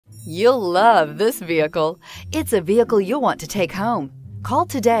You'll love this vehicle. It's a vehicle you'll want to take home. Call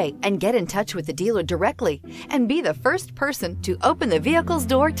today and get in touch with the dealer directly and be the first person to open the vehicle's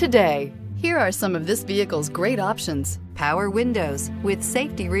door today. Here are some of this vehicle's great options: power windows with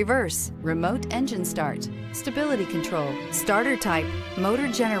safety reverse, remote engine start, stability control, starter type,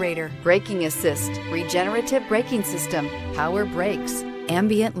 motor generator, braking assist, regenerative braking system, power brakes,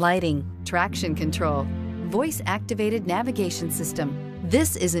 ambient lighting, traction control, voice activated navigation system.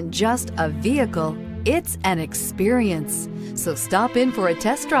 This isn't just a vehicle, it's an experience. So stop in for a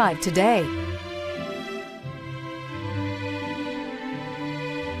test drive today.